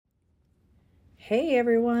Hey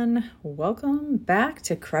everyone, welcome back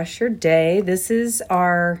to Crush Your Day. This is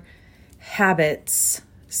our habits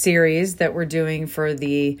series that we're doing for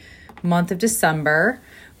the month of December.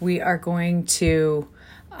 We are going to,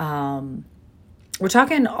 we're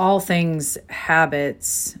talking all things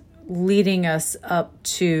habits leading us up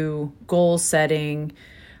to goal setting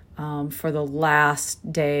for the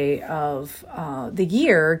last day of the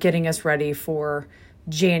year, getting us ready for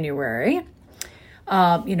January.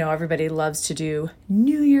 Everybody loves to do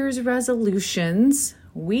New Year's resolutions.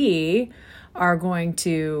 We are going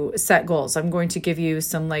to set goals. I'm going to give you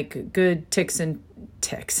some good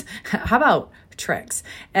ticks. How about tricks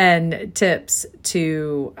and tips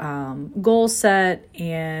to goal set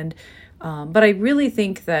but I really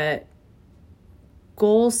think that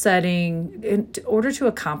goal setting, in order to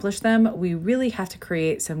accomplish them, we really have to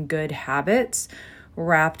create some good habits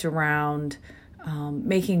wrapped around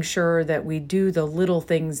making sure that we do the little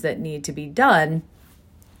things that need to be done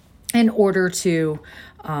in order to,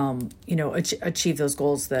 achieve those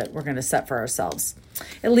goals that we're going to set for ourselves.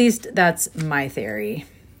 At least that's my theory.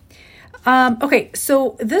 Okay,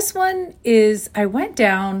 so this one is, I went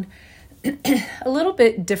down a little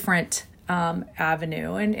bit different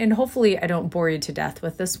avenue, and hopefully I don't bore you to death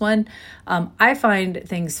with this one. I find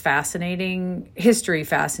things fascinating, history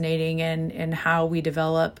fascinating, and how we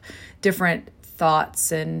develop different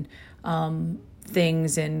thoughts and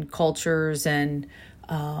things and cultures and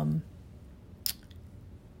I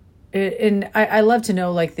love to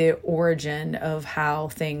know the origin of how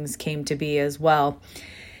things came to be as well.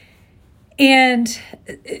 And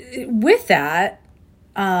with that,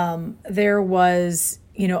 there was,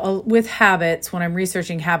 with habits, when I'm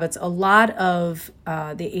researching habits, a lot of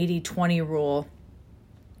the 80-20 rule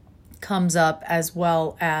comes up, as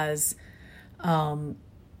well as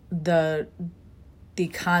the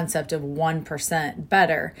concept of 1%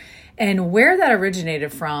 better. And where that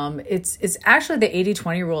originated from, it's actually the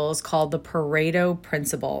 80-20 rule is called the Pareto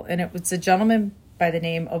principle. And it's a gentleman by the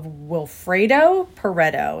name of Wilfredo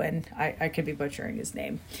Pareto. And I could be butchering his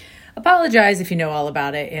name. Apologize if you know all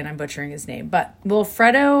about it and I'm butchering his name. But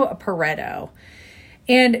Wilfredo Pareto.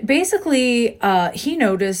 And basically, he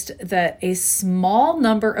noticed that a small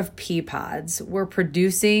number of pea pods were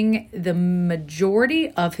producing the majority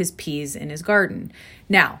of his peas in his garden.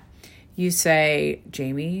 Now, you say,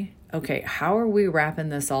 Jamie, okay, how are we wrapping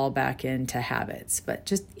this all back into habits? But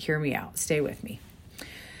just hear me out. Stay with me.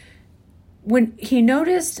 When he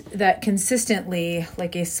noticed that consistently,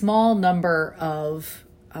 a small number of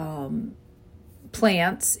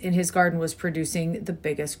plants in his garden was producing the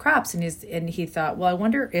biggest crops, and he thought, well, I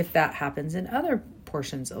wonder if that happens in other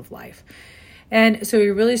portions of life. And so he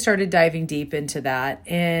really started diving deep into that.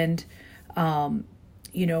 And in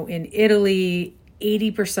Italy,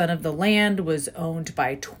 80% of the land was owned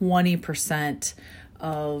by 20%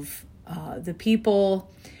 of the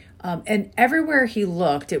people, and everywhere he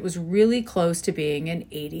looked, it was really close to being an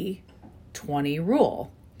 80-20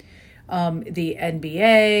 rule. The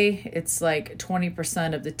NBA, it's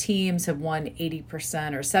 20% of the teams have won 80%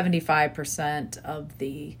 or 75% of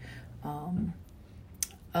the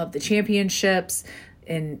championships.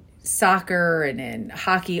 In soccer and in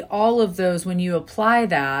hockey, all of those, when you apply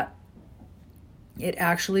that, it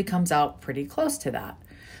actually comes out pretty close to that.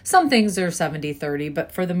 Some things are 70-30,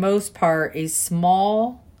 but for the most part, a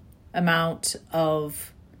small amount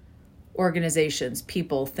of organizations,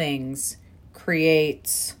 people, things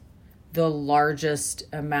creates the largest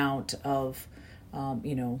amount of,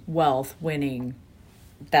 wealth, winning,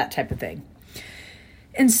 that type of thing.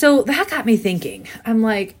 And so that got me thinking. I'm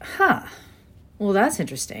like, well, that's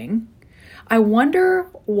interesting. I wonder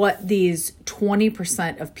what these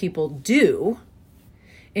 20% of people do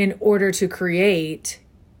in order to create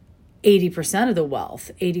 80% of the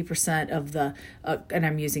wealth, 80% of the, and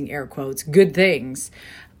I'm using air quotes, good things.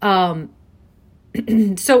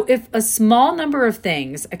 So if a small number of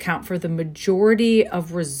things account for the majority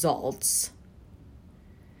of results,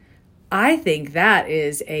 I think that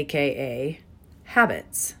is AKA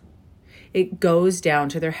habits. It goes down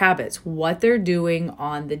to their habits, what they're doing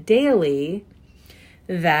on the daily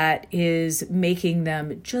that is making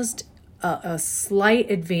them just a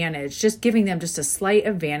slight advantage, just giving them just a slight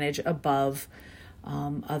advantage above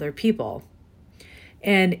other people.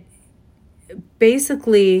 And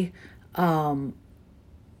basically,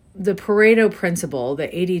 the Pareto principle, the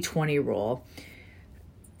 80-20 rule,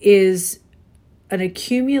 is an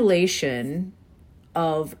accumulation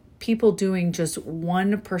of people doing just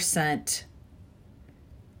 1%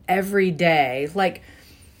 every day.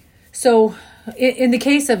 So in the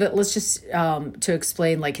case of it, let's just to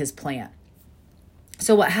explain his plant.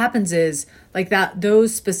 So what happens is like that,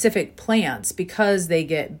 those specific plants, because they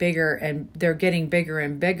get bigger and they're getting bigger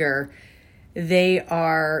and bigger, they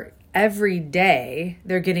are every day,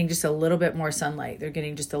 they're getting just a little bit more sunlight. They're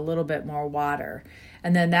getting just a little bit more water.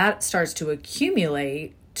 And then that starts to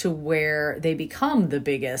accumulate to where they become the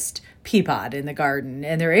biggest pea pod in the garden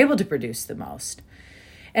and they're able to produce the most.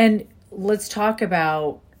 And let's talk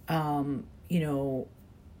about, NBA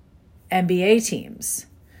teams.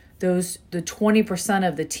 The 20%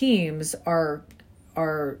 of the teams are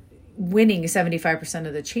winning 75%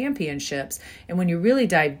 of the championships. And when you really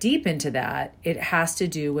dive deep into that, it has to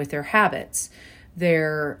do with their habits,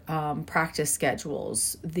 their practice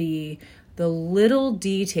schedules, the little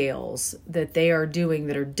details that they are doing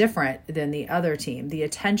that are different than the other team, the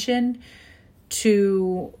attention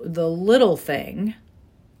to the little thing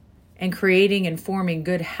and creating and forming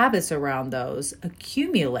good habits around those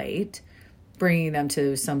accumulate, bringing them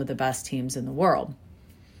to some of the best teams in the world.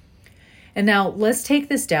 And now let's take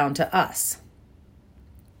this down to us.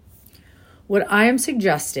 What I am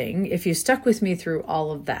suggesting, if you stuck with me through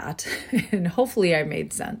all of that, and hopefully I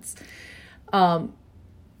made sense,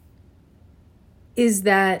 is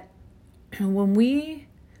that when we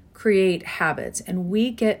create habits and we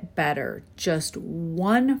get better just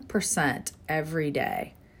 1% every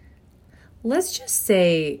day, let's just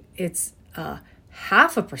say it's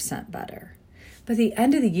 0.5% better. By the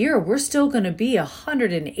end of the year, we're still going to be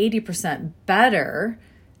 180% better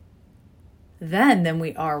then than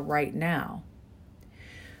we are right now.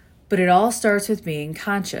 But it all starts with being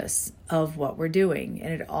conscious of what we're doing.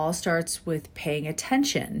 And it all starts with paying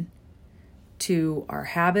attention to our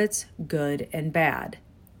habits, good and bad.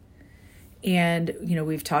 And,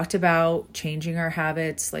 we've talked about changing our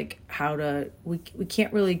habits, like we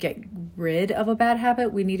can't really get rid of a bad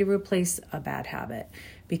habit. We need to replace a bad habit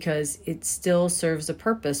because it still serves a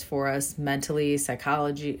purpose for us mentally,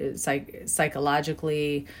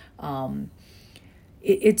 psychologically.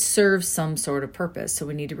 It serves some sort of purpose. So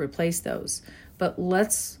we need to replace those. But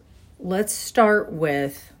let's start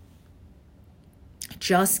with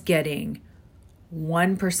just getting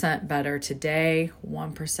 1% better today,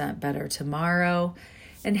 1% better tomorrow.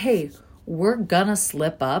 And hey, we're gonna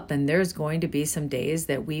slip up and there's going to be some days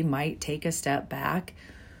that we might take a step back.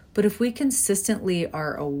 But if we consistently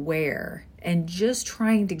are aware and just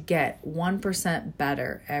trying to get 1%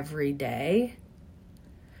 better every day,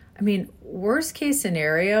 worst case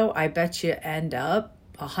scenario, I bet you end up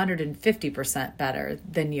 150% better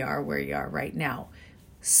than you are where you are right now,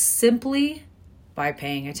 simply by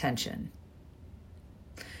paying attention.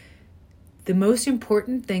 The most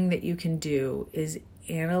important thing that you can do is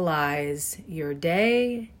analyze your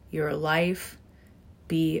day, your life,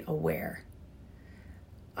 be aware.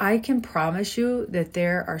 I can promise you that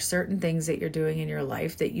there are certain things that you're doing in your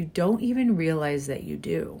life that you don't even realize that you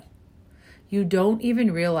do. You don't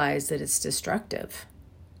even realize that it's destructive.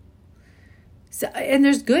 So, and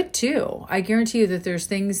there's good too. I guarantee you that there's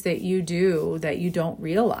things that you do that you don't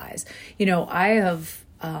realize.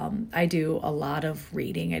 I do a lot of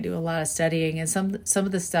reading. I do a lot of studying, and some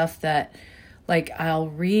of the stuff that I'll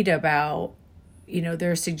read about,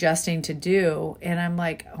 they're suggesting to do. And I'm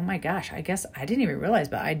like, oh my gosh, I guess I didn't even realize,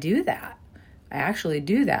 but I do that. I actually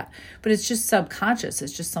do that, but it's just subconscious.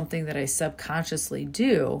 It's just something that I subconsciously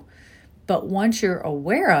do. But once you're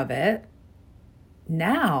aware of it,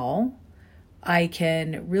 now I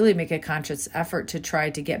can really make a conscious effort to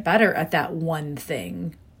try to get better at that one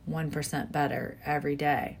thing, 1% better every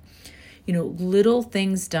day. Little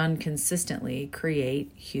things done consistently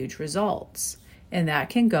create huge results. And that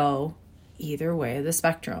can go either way of the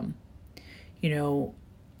spectrum.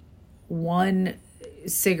 One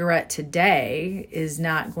cigarette today is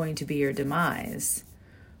not going to be your demise.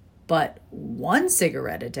 But one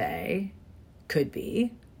cigarette a day could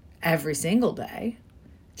be every single day.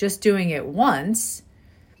 Just doing it once,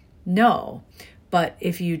 no. But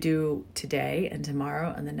if you do today and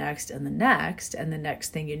tomorrow and the next and the next, and the next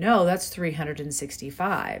thing you know, that's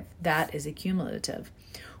 365. That is accumulative.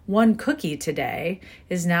 One cookie today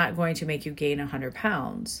is not going to make you gain 100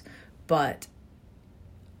 pounds, but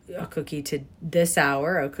a cookie to this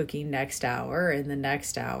hour, a cookie next hour, and the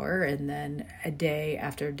next hour, and then a day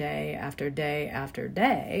after day after day after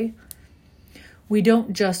day. We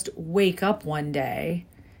don't just wake up one day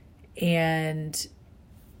and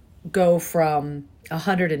go from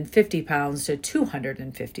 150 pounds to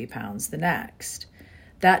 250 pounds the next.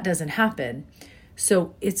 That doesn't happen.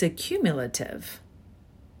 So it's accumulative.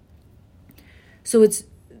 So it's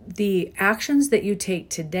the actions that you take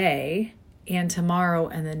today and tomorrow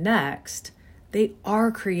and the next, they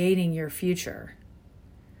are creating your future.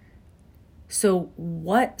 So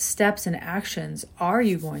what steps and actions are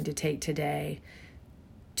you going to take today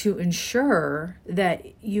to ensure that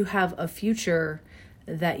you have a future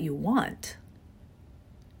that you want?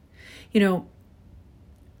 You know,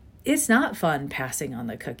 it's not fun passing on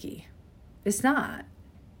the cookie. It's not.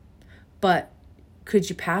 But could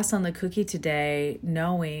you pass on the cookie today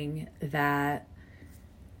knowing that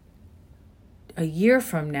a year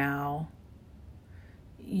from now,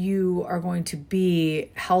 you are going to be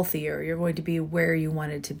healthier. You're going to be where you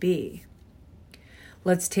wanted to be.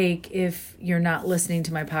 Let's take, if you're not listening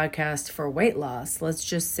to my podcast for weight loss, let's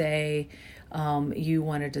just say you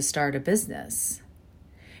wanted to start a business.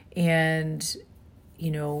 And,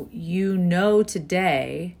 you know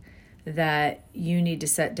today that you need to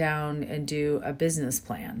sit down and do a business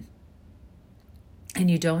plan. And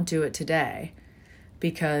you don't do it today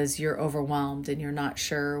because you're overwhelmed and you're not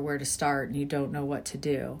sure where to start and you don't know what to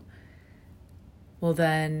do. Well,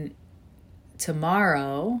 then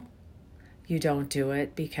tomorrow you don't do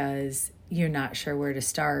it because you're not sure where to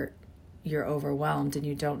start. You're overwhelmed and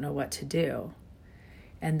you don't know what to do.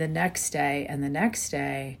 And the next day and the next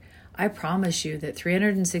day, I promise you that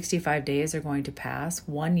 365 days are going to pass.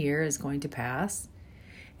 1 year is going to pass.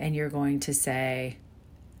 And you're going to say,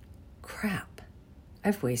 crap.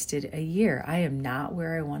 I've wasted a year. I am not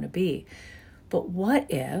where I want to be. But what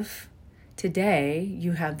if today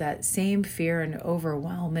you have that same fear and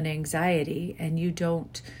overwhelm and anxiety and you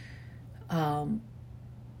don't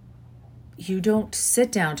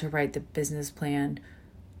sit down to write the business plan,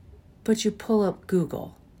 but you pull up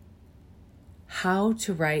Google, how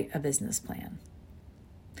to write a business plan.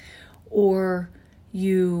 Or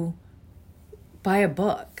you buy a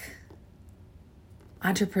book,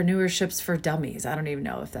 Entrepreneurships for Dummies. I don't even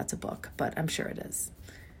know if that's a book, but I'm sure it is.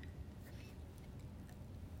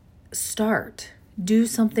 Start. Do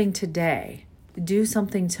something today. Do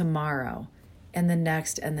something tomorrow and the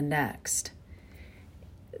next and the next.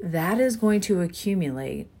 That is going to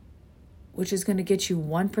accumulate, which is going to get you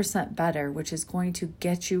 1% better, which is going to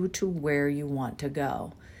get you to where you want to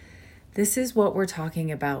go. This is what we're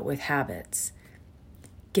talking about with habits.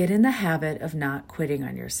 Get in the habit of not quitting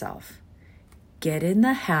on yourself. Get in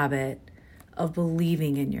the habit of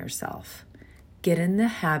believing in yourself. Get in the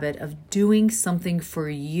habit of doing something for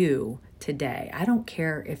you today. I don't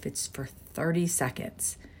care if it's for 30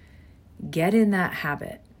 seconds. Get in that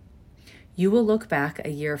habit. You will look back a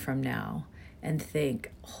year from now and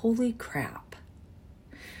think, holy crap.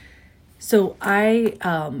 So I,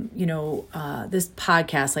 this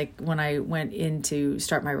podcast, like when I went in to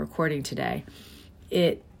start my recording today,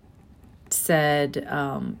 it said,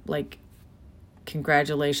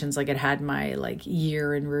 congratulations, like it had my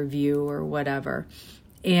year in review or whatever.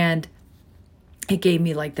 And it gave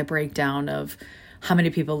me the breakdown of how many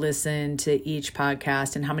people listen to each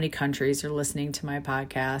podcast and how many countries are listening to my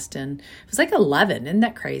podcast. And it was 11. Isn't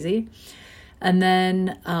that crazy? And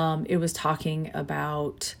then it was talking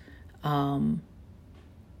about my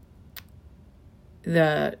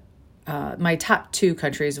top 2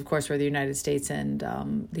 countries, of course, were the United States and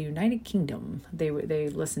the United Kingdom. They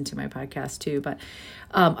listen to my podcast too. But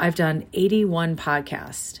I've done 81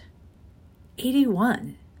 podcasts.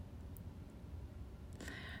 81.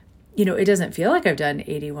 It doesn't feel like I've done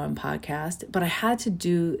 81 podcasts, but I had to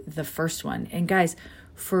do the first one. And guys,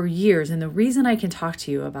 for years, and the reason I can talk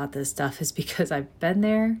to you about this stuff is because I've been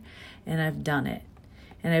there and I've done it.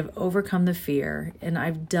 And I've overcome the fear. And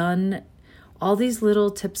I've done all these little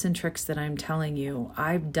tips and tricks that I'm telling you.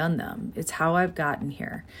 I've done them. It's how I've gotten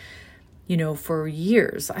here. For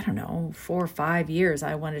years, 4 or 5 years,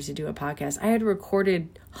 I wanted to do a podcast. I had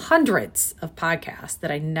recorded hundreds of podcasts that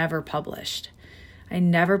I never published. I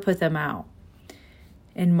never put them out.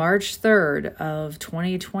 In March 3rd of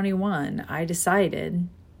 2021, I decided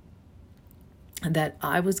that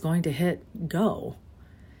I was going to hit go.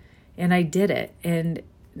 And I did it. And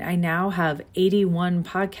I now have 81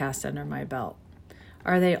 podcasts under my belt.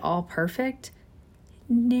 Are they all perfect?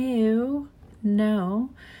 No.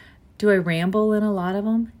 Do I ramble in a lot of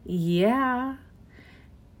them? Yeah.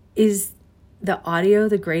 Is the audio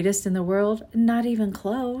the greatest in the world? Not even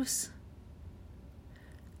close.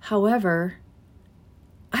 However,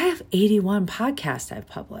 I have 81 podcasts I've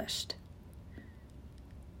published.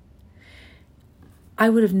 I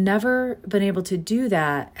would have never been able to do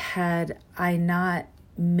that had I not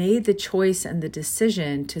made the choice and the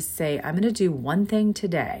decision to say, I'm going to do one thing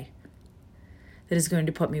today that is going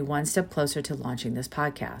to put me one step closer to launching this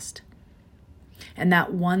podcast. And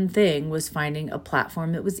that one thing was finding a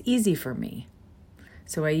platform that was easy for me.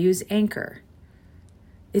 So I use Anchor.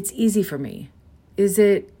 It's easy for me. Is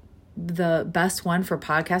it the best one for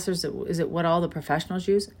podcasters? Is it what all the professionals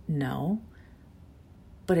use? No,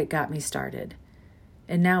 but it got me started.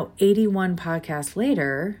 And now 81 podcasts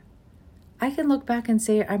later, I can look back and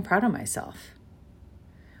say I'm proud of myself.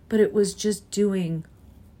 But it was just doing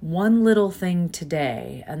one little thing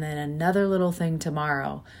today and then another little thing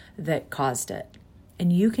tomorrow that caused it.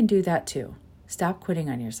 And you can do that too. Stop quitting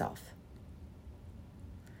on yourself.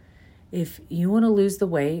 If you want to lose the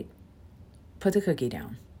weight, put the cookie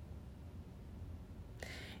down.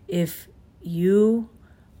 If you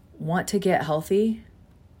want to get healthy,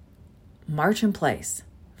 march in place.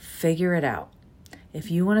 Figure it out. If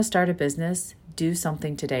you want to start a business, do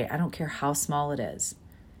something today. I don't care how small it is.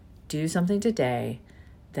 Do something today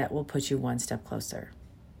that will put you one step closer.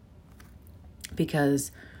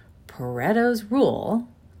 Because Pareto's rule,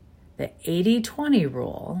 the 80-20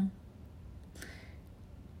 rule,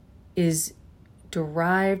 is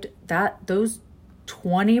derived that those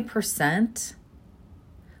 20%,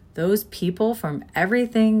 those people from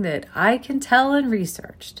everything that I can tell and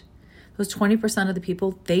researched, those 20% of the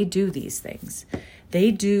people, they do these things.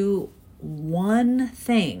 They do one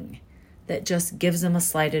thing that just gives them a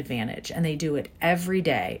slight advantage, and they do it every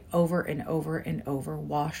day, over and over and over.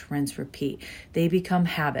 Wash, rinse, repeat. They become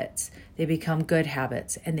habits. They become good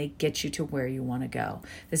habits, and they get you to where you want to go.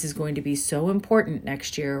 This is going to be so important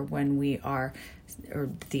next year when we are,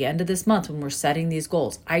 or the end of this month when we're setting these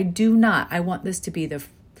goals. I want this to be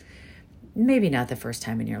maybe not the first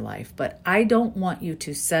time in your life, but I don't want you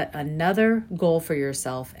to set another goal for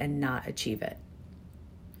yourself and not achieve it.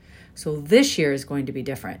 So this year is going to be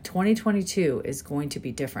different. 2022 is going to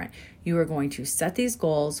be different. You are going to set these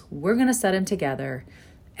goals. We're going to set them together,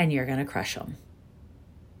 and you're going to crush them.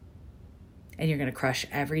 And you're going to crush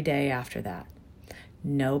every day after that.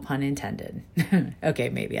 No pun intended. Okay,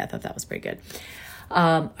 maybe. I thought that was pretty good.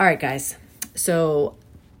 All right, guys. So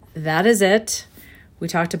that is it. We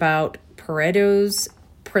talked about Pareto's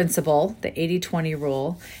principle, the 80-20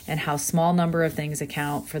 rule, and how small number of things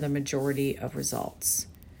account for the majority of results.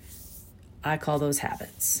 I call those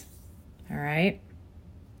habits. All right.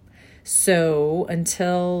 So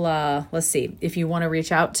until, let's see, if you want to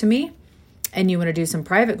reach out to me and you want to do some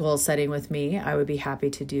private goal setting with me, I would be happy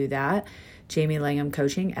to do that.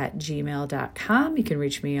 JamieLanghamCoaching@gmail.com. You can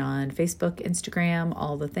reach me on Facebook, Instagram,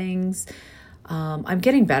 all the things. I'm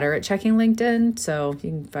getting better at checking LinkedIn, so you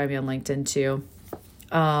can find me on LinkedIn too.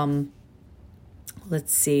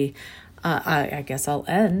 Let's see. I guess I'll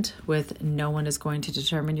end with no one is going to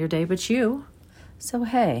determine your day but you. So,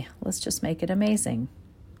 hey, let's just make it amazing.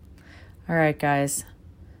 All right, guys.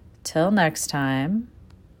 Till next time,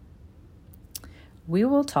 we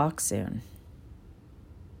will talk soon.